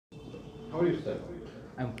How are you, sir?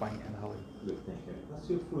 I'm fine, and how are you? Good, thank you. What's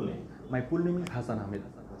your full name? My full name is Hassan Ahmed.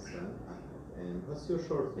 Hassan. And what's your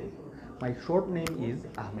short name? My short name is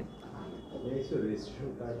Ahmed. Where is your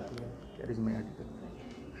registration card, Ahmed? That is my article. Thank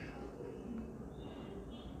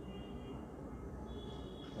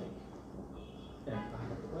you. And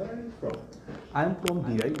where are you from? I am from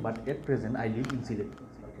Dirai, but at present I live in Sylhet.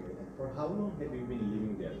 Okay. And for how long have you been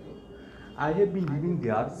living there for? I have been living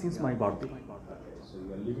there since my birthday. Okay, so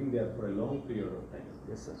you are living there for a long period of time.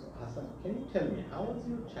 Yes, sir. So Hassan, can you tell me how was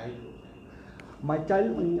your childhood? My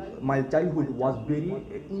childhood was very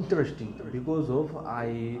interesting because of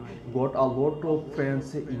I got a lot of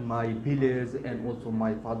friends in my village, and also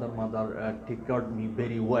my father mother take care of me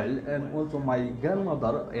very well, and also my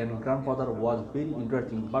grandmother and grandfather was very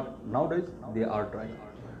interesting, but nowadays they are dry.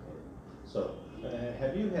 So,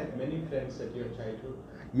 have you had many friends at your childhood?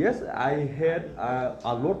 Yes, I had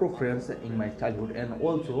a lot of friends in my childhood, and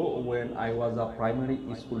also when I was a primary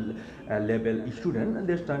school level student.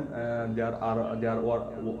 This time there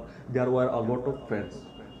were a lot of friends.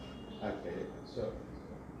 Okay, so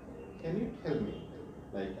can you tell me,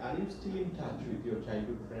 like, are you still in touch with your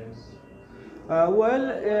childhood friends?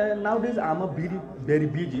 Nowadays I'm a very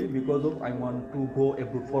busy because of I want to go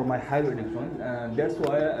abroad for my higher education, and that's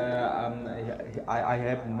why I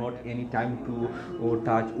have not any time to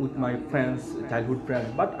touch with my friends, childhood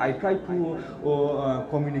friends. But I try to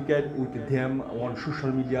communicate with them on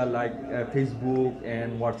social media like Facebook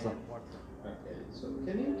and WhatsApp. Okay, so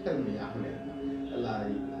can you tell me, Ahmed,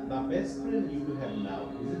 like, the best friend you have now,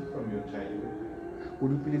 is it from your childhood?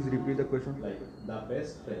 Could you please repeat the question? Like, the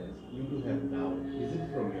best friends you do have now, is it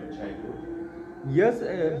from your childhood? Yes,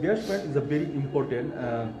 best friend is a very important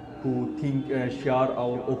to think, share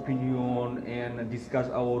our opinion and discuss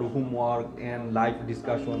our homework and life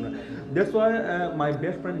discussion. That's why my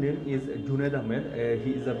best friend name is Junaid Ahmed.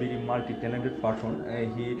 He is a very multi-talented person.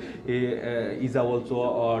 He is also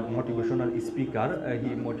a motivational speaker. He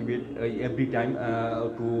motivates every time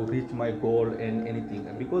to reach my goal and anything.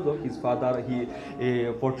 Because of his father, he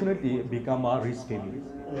fortunately become a rich family.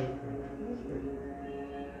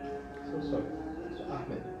 So sorry. So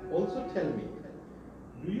Ahmed, also tell me,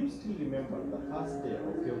 do you still remember the first day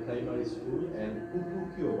of your primary school and who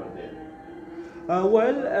took you over there?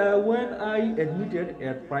 When I admitted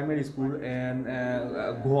at primary school and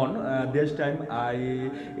gone, this time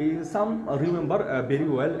some remember very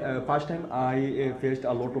well. First time I faced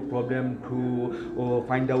a lot of problem to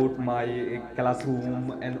find out my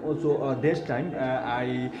classroom, and also this time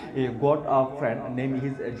I got a friend named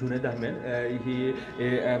his Junaid Ahmed. He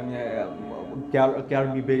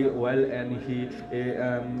cared me very well, and he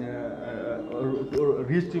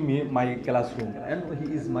reached me my classroom, and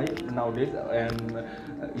he is my nowadays and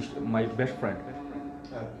is my best friend.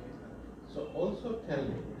 Okay. So also tell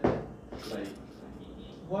me, like,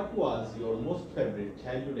 what was your most favorite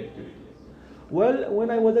childhood activity? Well, when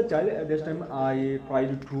I was a child, at this time I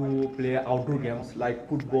tried to play outdoor games like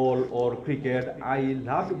football or cricket. I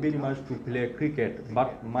loved very much to play cricket,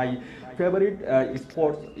 but my favorite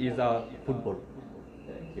sport is football.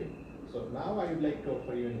 Thank you. So now I would like to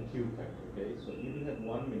offer you a cue fact. Okay, so you will have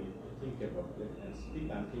 1 minute to think about it and speak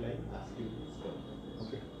until I ask you to stop.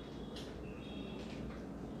 Okay.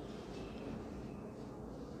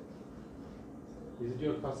 Is it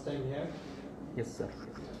your first time here? Yes, sir.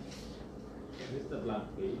 This is the blank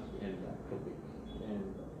page and the topic and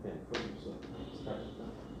then for you. So start.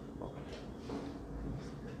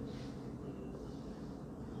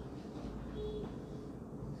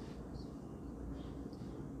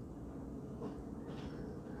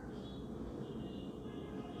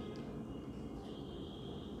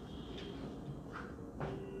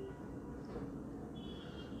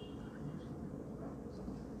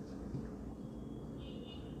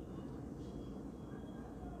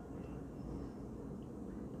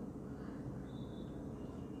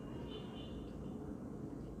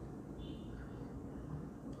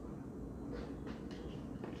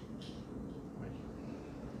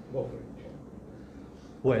 Go for it.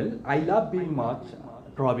 Well, I love very much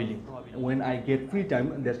traveling. When I get free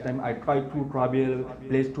time, this time I try to travel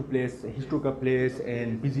place to place, historical place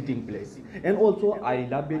and visiting place. And also I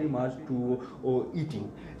love very much to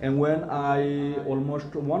eating. And when I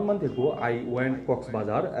almost 1 month ago, I went Cox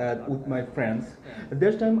Bazar with my friends.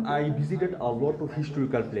 This time I visited a lot of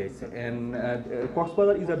historical place. And Cox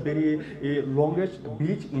Bazar is a very longest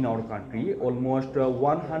beach in our country, almost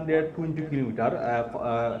 120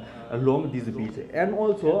 kilometer along this beach. And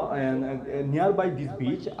also nearby this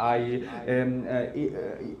beach, I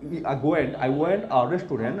went a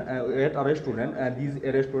restaurant at a restaurant, and this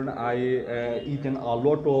restaurant I eaten a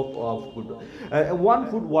lot of food. One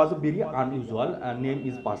food was very unusual. Name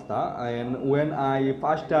is pasta, and when I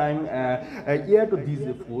first time ate this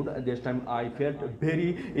food, this time I felt very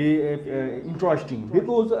interesting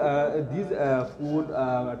because this food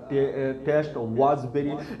taste was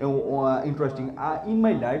very interesting. In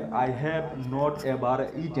my life, I have not ever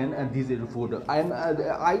eaten this food, and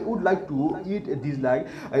I would like to eat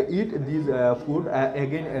this food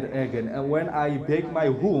again and again. And when I back my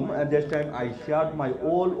home, this time I shared my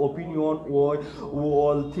all opinion or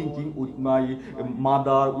all thinking with my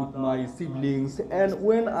mother, with my siblings, and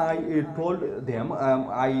when I told them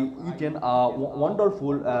I eaten a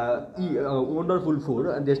wonderful food,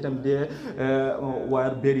 and this time they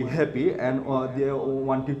were very happy, and they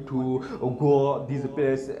wanted to go this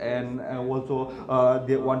place, and also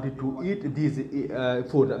they wanted to eat this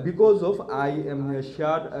food because of I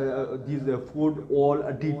shared this food all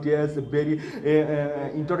details very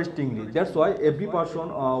interestingly. That's why every person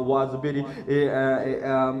was very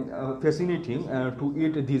fascinating to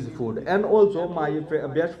eat this food. And also my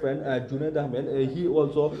best friend Junaid Ahmed, he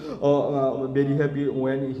also very happy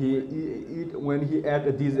when he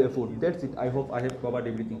ate this food. That's it. I hope I have covered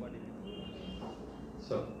everything.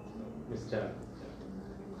 So, Mr.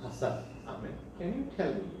 Hassan Ahmed, can you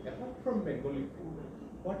tell me, apart from Bengali food,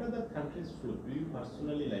 what other countries' food do you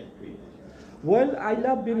personally like to eat? Well, I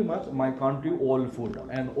love very much my country all food,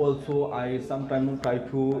 and also I sometimes try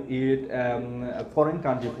to eat foreign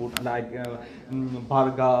country food like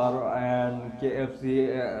burger and KFC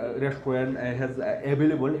restaurant has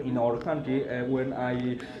available in our country. When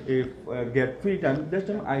I if get free time, that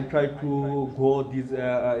time I try to go this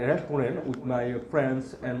restaurant with my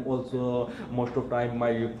friends, and also most of time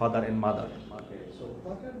my father and mother. Okay, so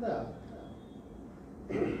what are the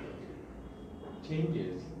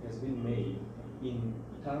changes has been made in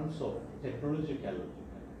terms of technological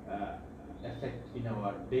effect in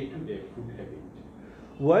our day-to-day food habit?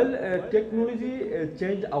 Well, technology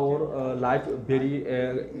changed our life very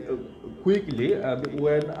quickly.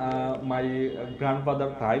 When my grandfather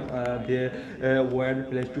time, they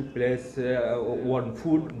went place to place on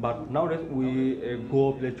food, but nowadays we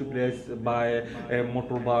go place to place by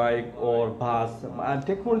motorbike or bus. And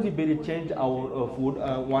technology very changed our food.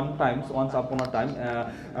 Once upon a time,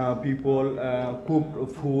 people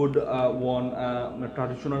cooked food one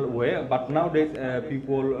traditional way, but nowadays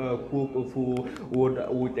people cook food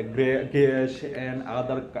with a gas and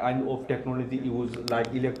other kind of technology used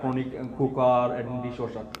like electronic cooker and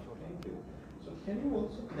dishwasher. Thank you. So can you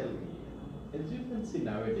also tell me, as you can see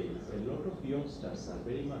nowadays, a lot of youngsters are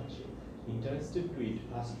very much interested to eat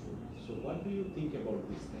fast food. So what do you think about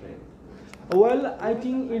this trend? Well, I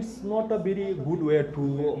think it's not a very good way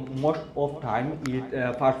to most of time eat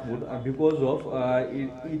fast food because of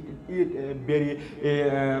it very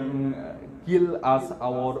kill us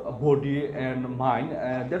our body and mind.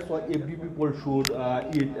 That's why every people should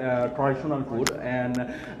eat traditional food and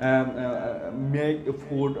make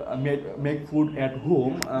food at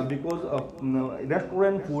home because of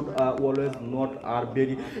restaurant food always not are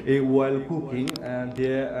very well cooking, and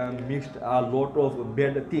they mixed a lot of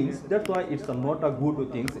bad things. That's why it's not a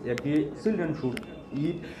good thing. Every children should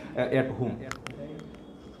eat at home.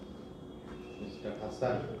 Mr.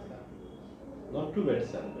 Hassan, not too bad,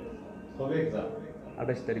 sir. For example,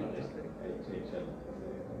 Understanding.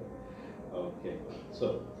 okay. So,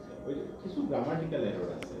 কিছু grammatical error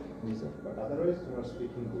আছে. Yes, sir. But otherwise you are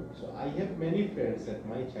speaking good. So I have many friends at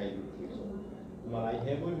my childhood. So তোমার I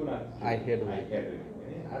have ওই গুণ I had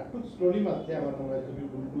আর খুব slowly মাত্রে আমার মনে হয় তুমি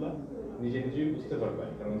ভুলগুলা নিজে নিজেই বুঝতে পারবে,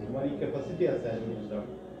 কারণ তোমার এই ক্যাপাসিটি আছে আমি বুঝলাম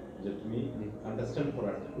যে তুমি আন্ডারস্ট্যান্ড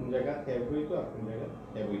করার কোন জায়গা হ্যাভ হইতো আর কোন জায়গা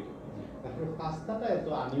হ্যাভ হইতো। তারপরে পাস্তাটা এত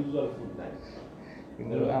আনইউজুয়াল ফুড নাই,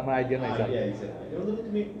 কিন্তু আমার আইডিয়া নাই স্যার। যেমন ধরো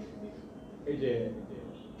তুমি এই যে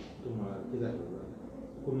তোমার কি জানো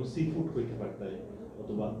কোনো সি ফুড হইতে পারতাই,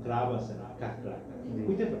 অথবা ক্রাব আছে না কাঁকড়া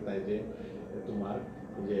হইতে পারতাই যে তোমার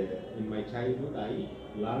যে in my childhood I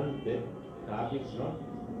learned that crab is not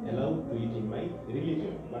allowed to eat in my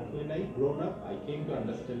religion, but when I grown up I came to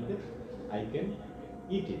understand that I can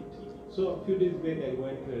eat it. So a few days back I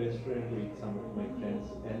went to a restaurant with some of my friends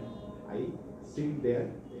and I seen there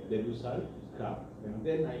they do serve crab, and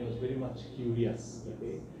then I was very much curious,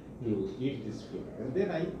 okay, to eat this food, and then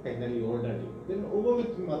I finally ordered it. Then overall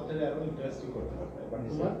তুমি মাত্রাটা আরো interesting করতে পারবে, but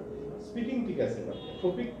তোমার speaking ঠিক আছে, but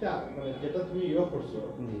টপিকটা মানে যেটা তুমি ইয়ে করছো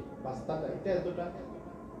পাস্তাটা এটা এতটা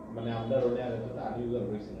মানে আমরা রোলে আর এতটা আনইউজুয়াল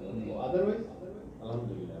হয়েছে না। আদারওয়াইজ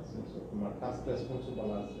আলহামদুলিল্লাহ, তোমার ফার্স্ট রেসপন্সও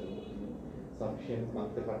ভালো আছে, সাফিসিয়েন্ট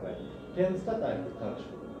মানতে পারবে টেন্সটা তার একটু কাজ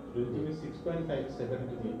করবে যদি তুমি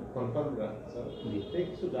 6.57 তুমি কনফার্ম রাখছো তাহলে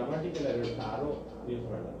কিছু গ্রামাটিক্যাল এরর আরো ইয়ে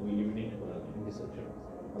করা তুমি ইলিমিনেট করা ডিসেপশন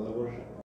ভালো বর্ষা